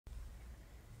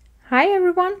Hi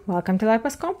everyone, welcome to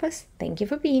Lifepath Compass. Thank you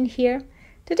for being here.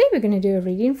 Today we're going to do a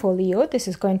reading for Leo. This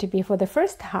is going to be for the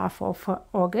first half of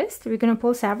August. We're going to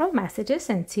pull several messages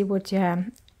and see what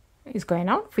is going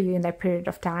on for you in that period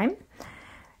of time.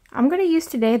 I'm going to use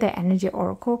today the Energy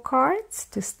Oracle cards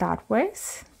to start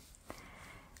with.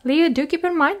 Leo, do keep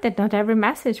in mind that not every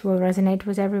message will resonate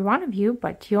with every one of you,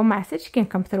 but your message can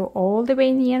come through all the way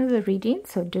in the end of the reading,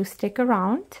 so do stick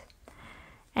around.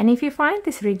 And if you find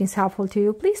this reading helpful to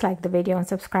you, please like the video and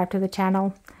subscribe to the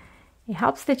channel. It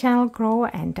helps the channel grow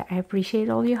and I appreciate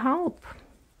all your help.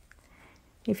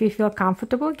 If you feel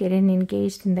comfortable getting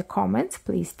engaged in the comments,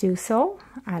 please do so.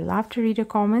 I love to read your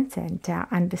comments and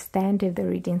understand if the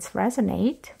readings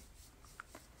resonate.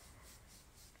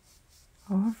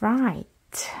 All right,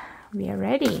 we are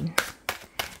ready.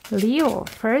 Leo,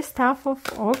 first half of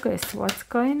August, what's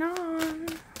going on?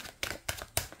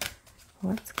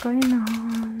 What's going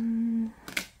on?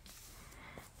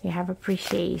 We have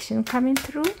appreciation coming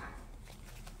through.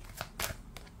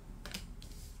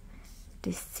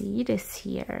 The seed is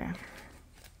here.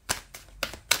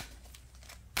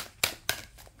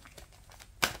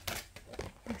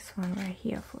 This one right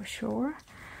here for sure.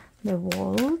 The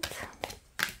world.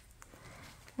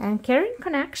 And carrying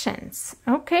connections.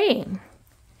 Okay.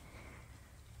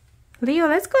 Leo,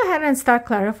 let's go ahead and start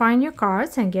clarifying your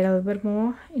cards and get a little bit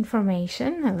more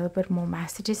information, a little bit more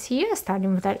messages here,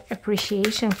 starting with that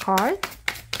appreciation card.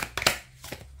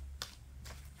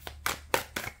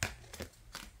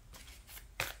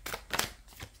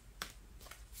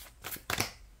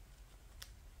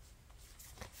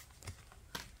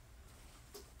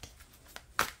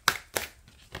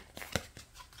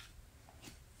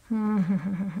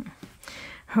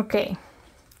 Okay.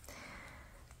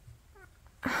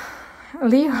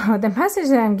 Leo, the message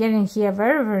that I'm getting here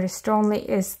very, very strongly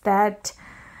is that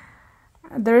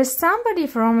there is somebody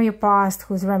from your past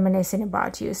who's reminiscing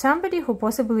about you. Somebody who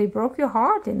possibly broke your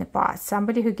heart in the past.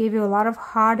 Somebody who gave you a lot of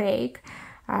heartache.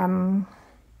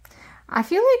 I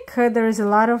feel like there is a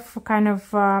lot of kind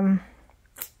of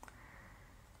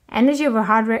energy of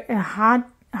a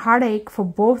heartache for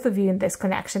both of you in this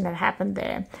connection that happened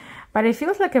there. But it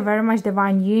feels like a very much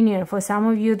divine union. For some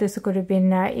of you, this could have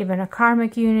been even a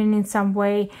karmic union in some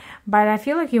way. But I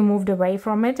feel like you moved away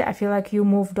from it. I feel like you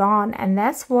moved on. And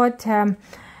that's what kind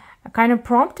of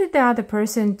prompted the other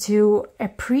person to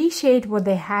appreciate what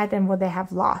they had and what they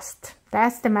have lost.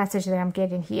 That's the message that I'm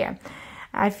getting here.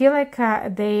 I feel like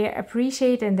they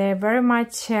appreciate and they're very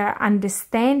much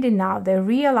understanding now. They're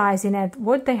realizing that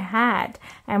what they had,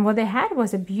 and what they had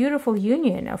was a beautiful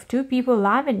union of two people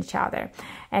loving each other.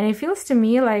 And it feels to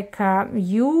me like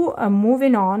you are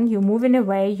moving on, you're moving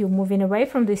away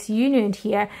from this union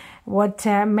here. What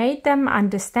made them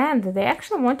understand that they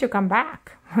actually want to come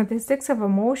back. With the Six of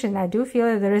Emotion, I do feel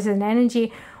that there is an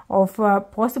energy of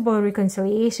possible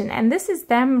reconciliation. And this is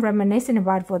them reminiscing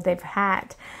about what they've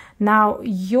had. Now,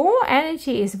 your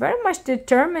energy is very much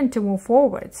determined to move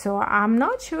forward. So I'm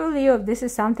not sure, Leo, if this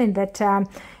is something that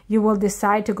you will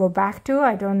decide to go back to.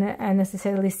 I don't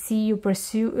necessarily see you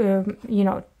pursue,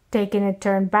 taking a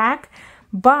turn back.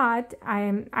 But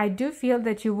I do feel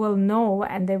that you will know,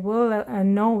 and they will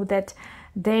know that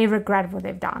they regret what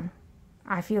they've done.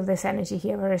 I feel this energy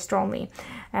here very strongly.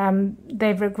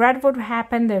 They regret what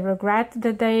happened. They regret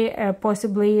that they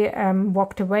possibly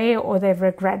walked away, or they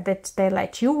regret that they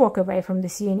let you walk away from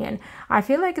this union. I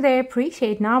feel like they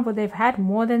appreciate now what they've had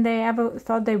more than they ever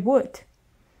thought they would.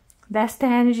 That's the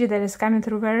energy that is coming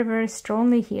through very, very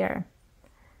strongly here.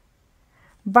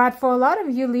 But for a lot of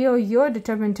you, Leo, you're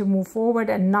determined to move forward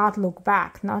and not look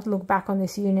back on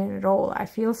this union at all. It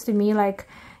feels to me like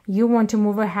you want to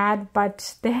move ahead,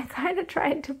 but they're kind of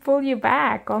trying to pull you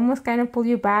back, almost kind of pull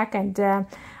you back. And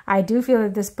I do feel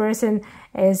that this person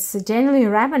is genuinely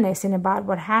reminiscing about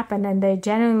what happened, and they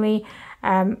genuinely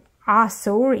are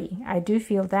sorry. I do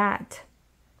feel that.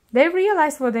 They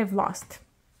realize what they've lost.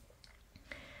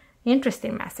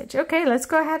 Interesting message. Okay, let's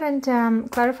go ahead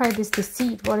and clarify this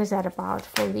deceit. What is that about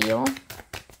for Leo?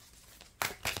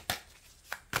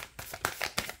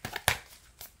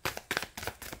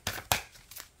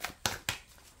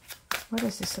 What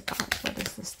is this about? What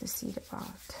is this deceit about?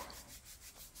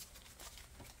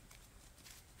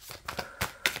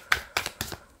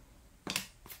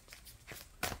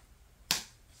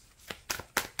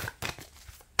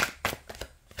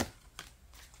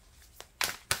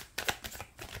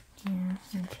 Yeah,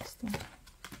 interesting.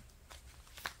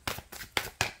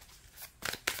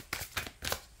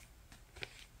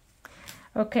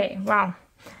 Okay, wow.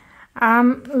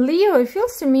 Leo, it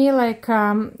feels to me like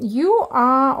you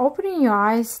are opening your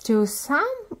eyes to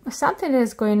something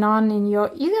is going on in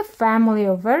your either family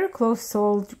or very close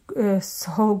soul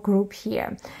group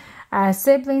here.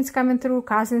 Siblings coming through,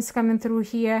 cousins coming through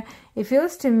here. It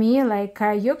feels to me like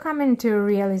you're coming to a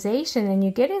realization and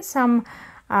you're getting some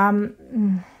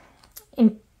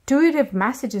intuitive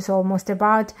messages almost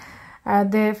about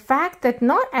the fact that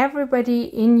not everybody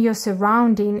in your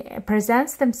surrounding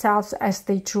presents themselves as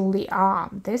they truly are.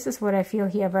 This is what I feel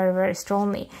here very, very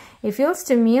strongly. It feels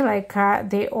to me like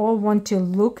they all want to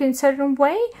look in a certain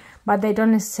way, but they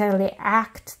don't necessarily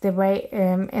act the way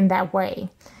in that way.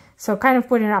 So kind of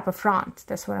putting up a front.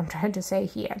 That's what I'm trying to say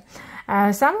here.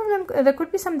 Some of them, there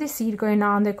could be some deceit going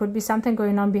on. There could be something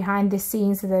going on behind the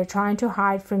scenes that they're trying to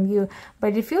hide from you.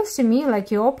 But it feels to me like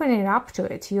you're opening up to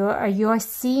it. You're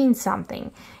seeing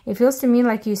something. It feels to me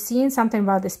like you're seeing something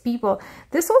about these people.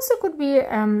 This also could be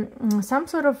some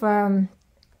sort of...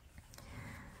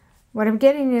 what I'm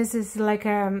getting is like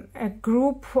a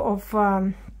group of...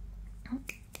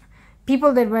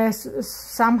 people that were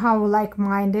somehow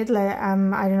like-minded, like,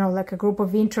 I don't know, like a group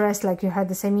of interest, like you had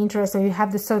the same interest, or you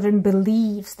have the certain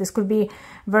beliefs. This could be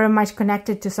very much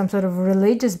connected to some sort of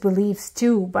religious beliefs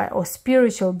too, or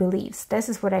spiritual beliefs. This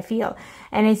is what I feel.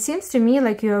 And it seems to me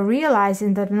like you're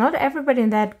realizing that not everybody in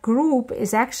that group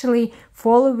is actually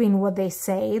following what they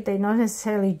say. They're not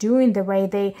necessarily doing the way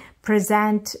they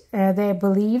present their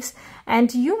beliefs,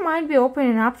 and you might be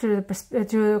opening up to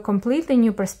a completely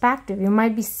new perspective. You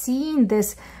might be seeing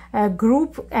this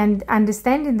group and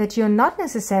understanding that you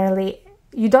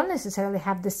don't necessarily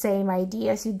have the same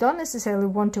ideas. You don't necessarily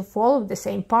want to follow the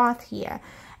same path here.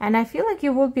 And I feel like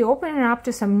you will be opening up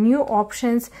to some new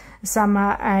options,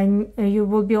 you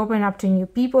will be opening up to new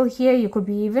people here. You could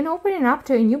be even opening up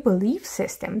to a new belief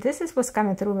system. This is what's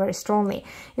coming through very strongly.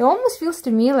 It almost feels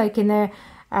to me like in a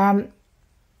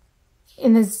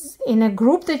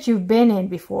group that you've been in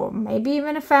before, maybe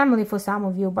even a family for some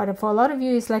of you, but for a lot of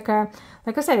you, it's like I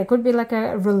said, it could be like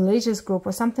a religious group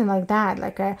or something like that,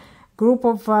 like a group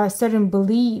of certain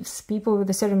beliefs, people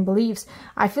with certain beliefs.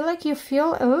 I feel like you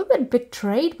feel a little bit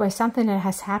betrayed by something that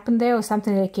has happened there, or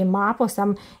something that came up, or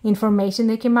some information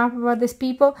that came up about these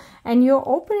people, and you're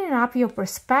opening up your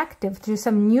perspective to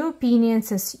some new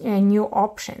opinions and new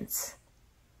options.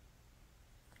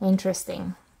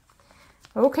 Interesting.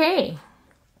 Okay,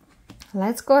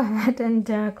 let's go ahead and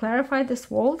clarify this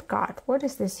world card. What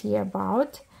is this here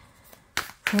about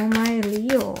for my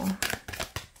Leo?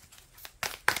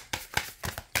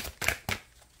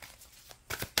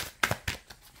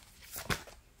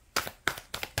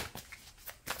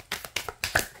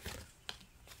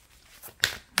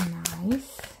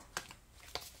 Nice.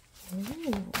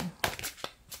 Ooh.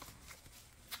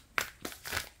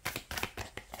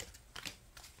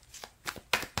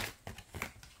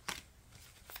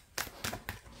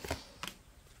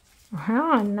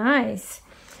 Oh, nice.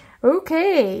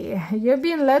 Okay, you're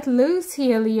being let loose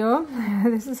here, Leo.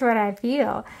 This is what I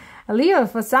feel. Leo,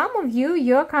 for some of you,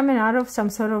 you're coming out of some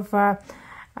sort of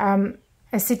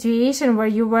a situation where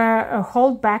you were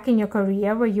held back in your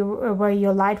career, where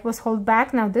your light was held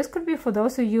back. Now, this could be for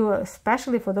those of you,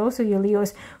 especially for those of you,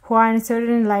 Leos, who are in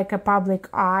certain like a public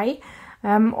eye.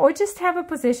 Or just have a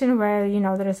position where, you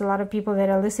know, there's a lot of people that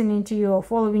are listening to you or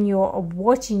following you or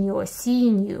watching you or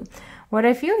seeing you. What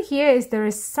I feel here is there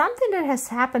is something that has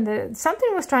happened, that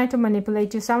something was trying to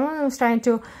manipulate you, someone was trying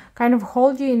to kind of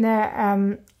hold you in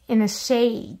a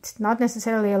shade, not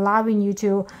necessarily allowing you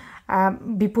to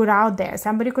be put out there.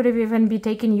 Somebody could have even be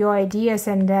taking your ideas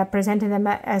and presenting them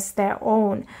as their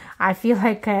own. I feel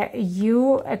like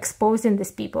you exposing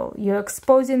these people. You're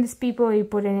exposing these people, you're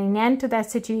putting an end to that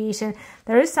situation.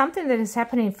 There is something that is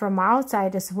happening from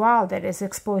outside as well that is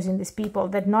exposing these people,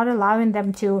 that not allowing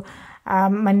them to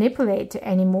manipulate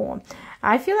anymore.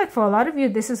 I feel like for a lot of you,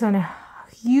 this is on a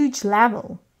huge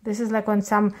level. This is like on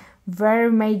some very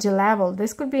major level.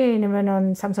 This could be even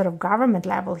on some sort of government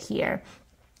level here.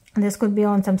 This could be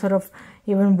on some sort of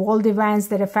even world events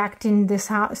that affecting this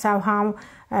somehow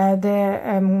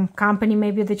the company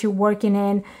maybe that you're working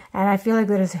in. And I feel like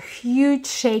there is a huge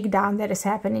shakedown that is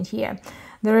happening here.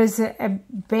 There is a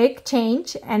big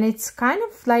change, and it's kind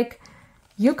of like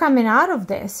you're coming out of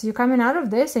this. You're coming out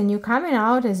of this, and you're coming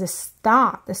out as a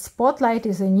star. The spotlight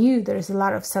is on you. There is a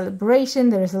lot of celebration.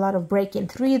 There is a lot of breaking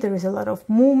free. There is a lot of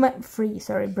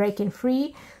breaking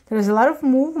free. There is a lot of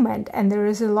movement, and there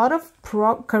is a lot of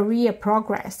career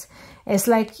progress. It's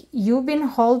like you've been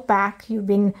held back. You've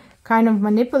been kind of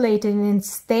manipulated and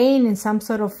staying in some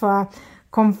sort of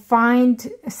confined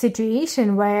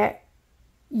situation where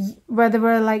they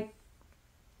were like,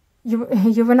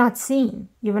 you were not seen.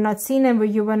 You were not seen, and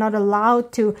you were not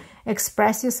allowed to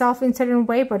express yourself in a certain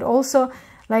way, but also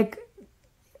like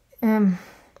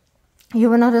you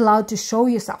were not allowed to show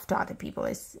yourself to other people.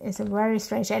 It's a very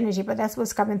strange energy, but that's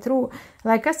what's coming through.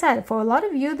 Like I said, for a lot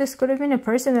of you, this could have been a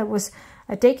person that was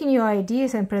taking your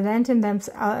ideas and presenting them,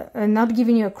 not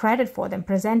giving you credit for them,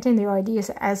 presenting your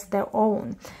ideas as their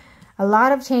own. A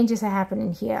lot of changes are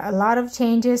happening here. A lot of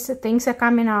changes, things are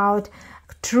coming out.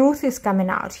 Truth is coming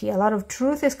out here. A lot of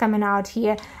truth is coming out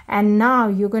here. And now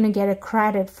you're going to get a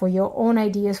credit for your own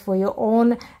ideas, for your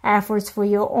own efforts, for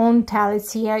your own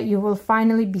talents here. You will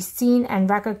finally be seen and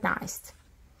recognized.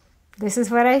 This is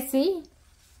what I see.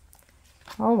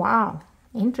 Oh, wow.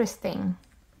 Interesting.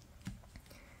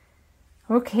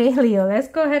 Okay, Leo, let's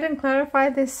go ahead and clarify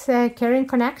this caring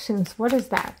connections. What is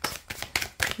that?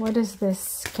 What is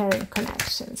this caring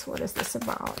connections? What is this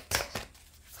about?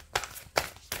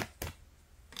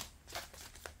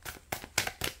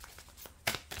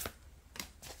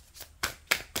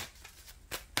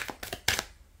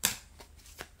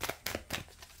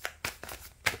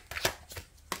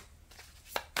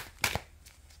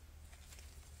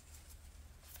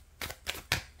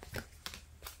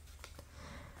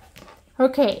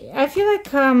 Okay, I feel like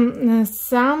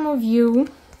some of you,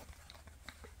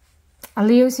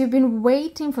 Leos, you've been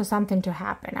waiting for something to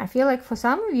happen. I feel like for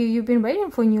some of you, you've been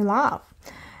waiting for new love.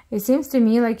 It seems to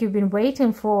me like you've been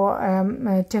waiting for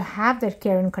to have that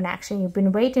caring connection. You've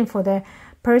been waiting for the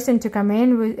person to come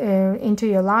in with, into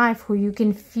your life who you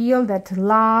can feel that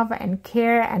love and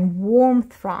care and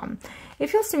warmth from. It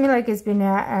feels to me like it's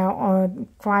been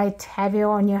quite heavy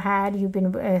on your head. You've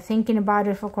been thinking about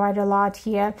it for quite a lot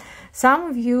here. Some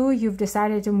of you, you've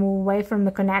decided to move away from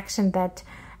the connection that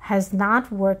has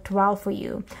not worked well for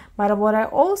you. But what I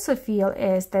also feel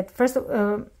is that first,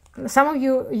 some of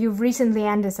you, you've recently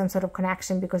ended some sort of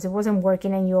connection because it wasn't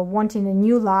working and you're wanting a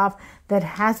new love that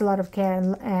has a lot of care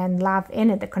and love in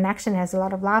it. The connection has a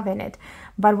lot of love in it.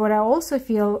 But what I also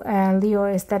feel, Leo,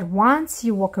 is that once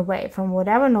you walk away from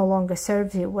whatever no longer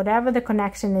serves you, whatever the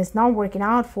connection is not working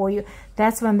out for you,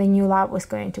 that's when the new love was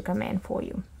going to come in for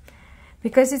you.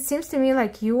 Because it seems to me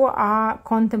like you are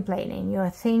contemplating, you're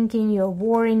thinking, you're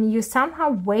worrying, you're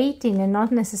somehow waiting and not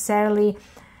necessarily...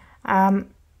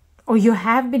 or you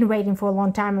have been waiting for a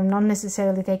long time and not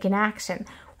necessarily taking action.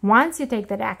 Once you take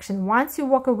that action, once you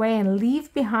walk away and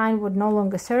leave behind what no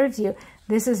longer serves you,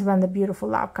 this is when the beautiful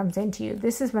love comes into you.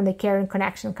 This is when the caring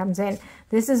connection comes in.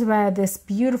 This is where this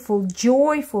beautiful,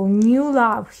 joyful, new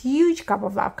love, huge cup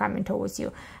of love coming towards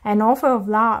you, an offer of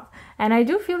love. And I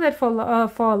do feel that for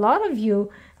a lot of you,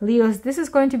 Leos, this is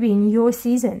going to be in your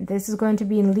season. This is going to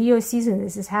be in Leo season.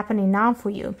 This is happening now for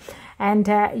you. And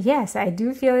yes, I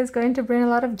do feel it's going to bring a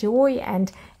lot of joy,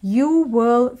 and you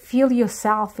will feel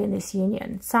yourself in this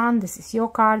union. Sun, this is your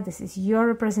card. This is your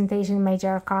representation, major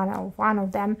arcana, of one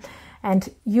of them.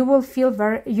 And you will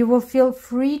feel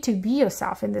free to be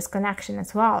yourself in this connection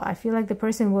as well. I feel like the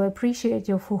person will appreciate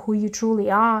you for who you truly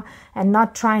are and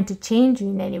not trying to change you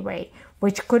in any way,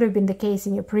 which could have been the case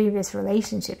in your previous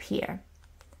relationship here.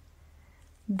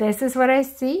 This is what I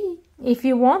see. If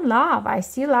you want love, I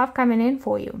see love coming in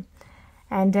for you.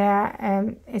 And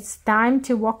it's time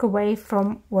to walk away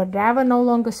from whatever no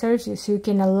longer serves you so you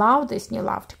can allow this new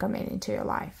love to come into your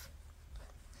life.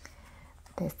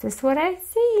 This is what I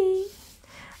see.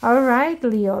 All right,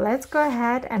 Leo, let's go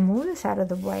ahead and move this out of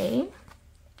the way.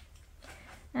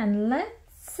 And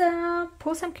let's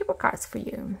pull some Cupid cards for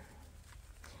you.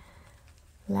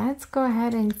 Let's go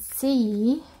ahead and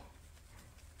see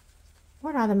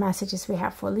what other messages we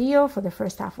have for Leo for the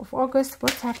first half of August.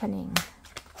 What's happening?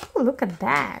 Oh, look at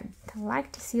that. I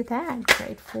like to see that.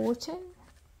 Great fortune.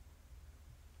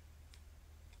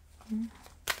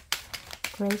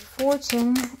 Great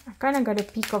fortune. I kind of got a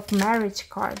peek of marriage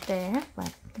card there,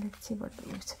 but let's see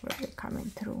what's really coming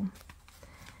through.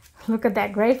 Look at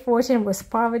that. Great fortune with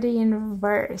poverty in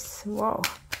reverse. Whoa,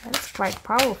 that's quite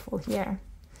powerful here.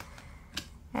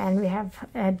 And we have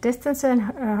distance and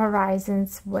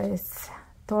horizons with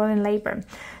toil and labor.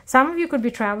 Some of you could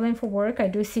be traveling for work. I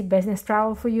do see business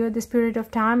travel for you at this period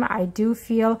of time. I do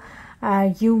feel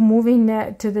you moving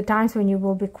to the times when you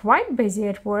will be quite busy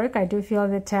at work. I do feel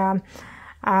that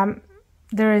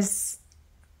there is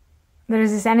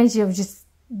this energy of just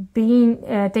being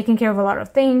taking care of a lot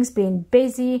of things, being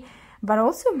busy, but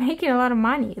also making a lot of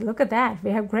money. Look at that.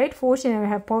 We have great fortune and we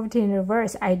have poverty in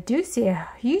reverse. I do see a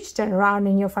huge turnaround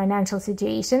in your financial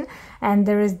situation, and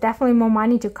there is definitely more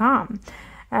money to come.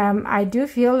 I do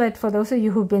feel that for those of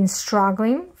you who've been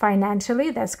struggling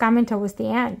financially, that's coming towards the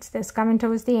end. That's coming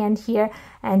towards the end here,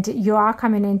 and you are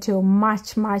coming into a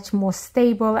much, much more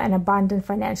stable and abundant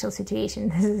financial situation.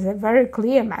 This is a very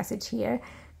clear message here.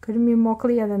 Couldn't be more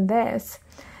clear than this.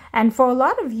 And for a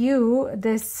lot of you,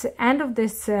 this end of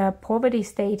this poverty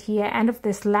state here, end of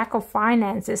this lack of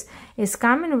finances is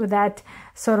coming with that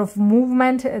sort of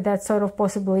movement, that sort of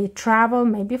possibly travel,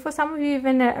 maybe for some of you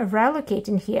even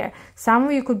relocating here. Some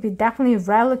of you could be definitely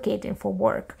relocating for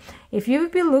work. If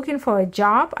you've been looking for a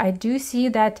job, I do see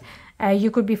that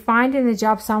you could be finding a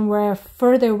job somewhere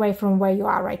further away from where you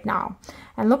are right now.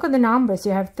 And look at the numbers.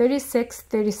 You have 36,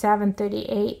 37,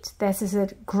 38. This is a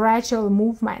gradual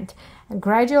movement. A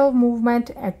gradual movement,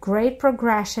 a great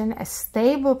progression, a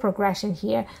stable progression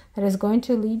here that is going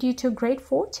to lead you to great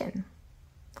fortune.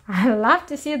 I love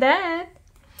to see that.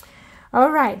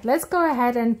 All right, let's go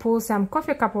ahead and pull some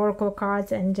coffee cup oracle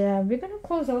cards, and we're going to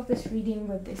close off this reading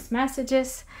with these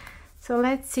messages. So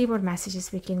let's see what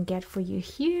messages we can get for you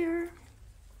here.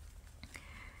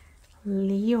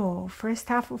 Leo, first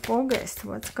half of August,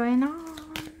 what's going on?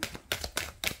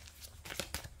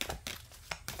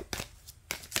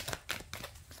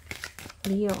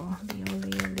 Leo, Leo,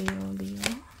 Leo, Leo, Leo.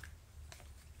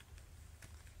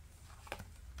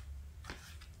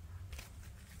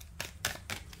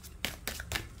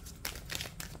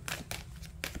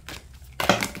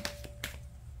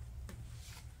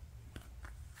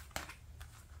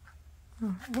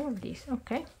 Oh, all of these,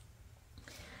 okay.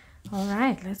 All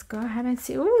right, let's go ahead and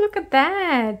see. Oh, look at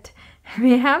that.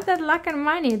 We have that luck and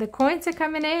money. The coins are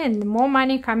coming in. More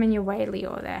money coming your way,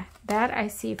 Leo, there. That I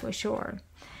see for sure.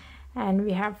 And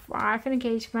we have 5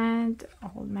 engagement,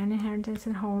 old man inheritance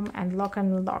and home, and lock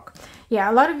and unlock. Yeah,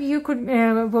 a lot of you could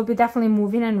will be definitely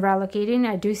moving and relocating.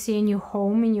 I do see a new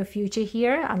home in your future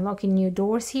here, unlocking new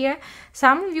doors here.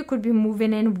 Some of you could be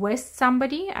moving in with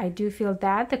somebody. I do feel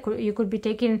that you could be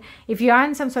taking, if you are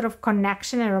in some sort of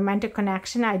connection, a romantic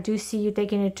connection, I do see you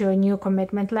taking it to a new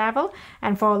commitment level.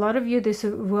 And for a lot of you, this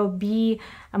will be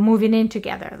moving in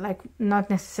together, like not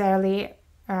necessarily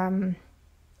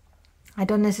I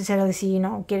don't necessarily see, you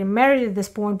know, getting married at this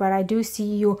point, but I do see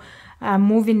you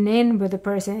moving in with the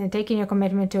person and taking your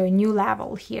commitment to a new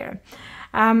level here.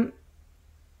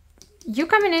 You're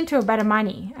coming into a better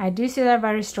money. I do see that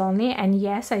very strongly. And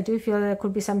yes, I do feel there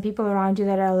could be some people around you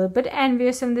that are a little bit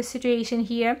envious of the situation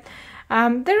here.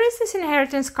 There is this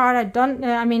inheritance card.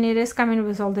 I mean, it is coming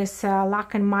with all this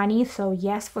luck and money. So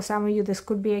yes, for some of you, this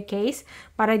could be a case,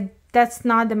 but that's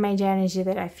not the major energy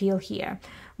that I feel here.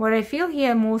 What I feel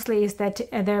here mostly is that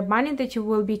the money that you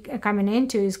will be coming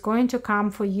into is going to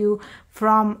come for you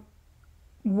from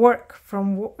work,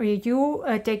 from you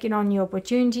taking on new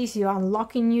opportunities, you're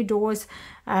unlocking new doors,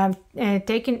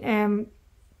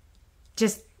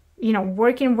 just, you know,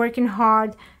 working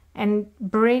hard and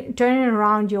turning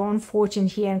around your own fortune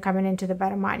here and coming into the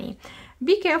better money.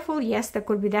 Be careful. Yes, there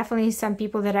could be definitely some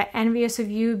people that are envious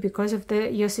of you because of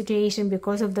your situation,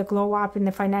 because of the glow up in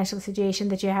the financial situation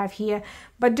that you have here.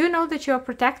 But do know that you're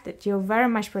protected. You're very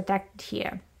much protected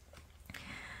here.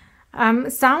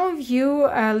 Some of you,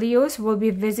 Leos, will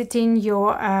be visiting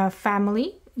your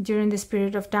family during this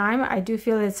period of time. I do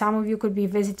feel that some of you could be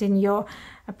visiting your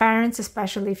parents,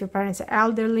 especially if your parents are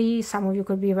elderly. Some of you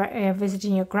could be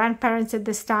visiting your grandparents at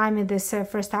this time in this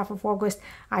first half of August.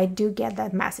 I do get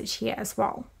that message here as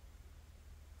well.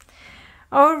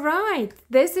 All right,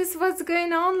 this is what's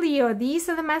going on, Leo. These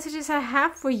are the messages I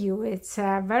have for you. It's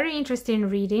a very interesting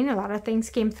reading. A lot of things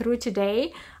came through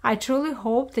today. I truly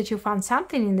hope that you found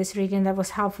something in this reading that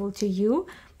was helpful to you.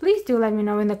 Please do let me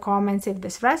know in the comments if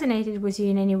this resonated with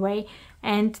you in any way.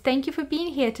 And thank you for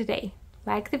being here today.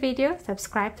 Like the video,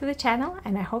 subscribe to the channel,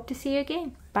 and I hope to see you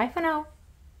again. Bye for now.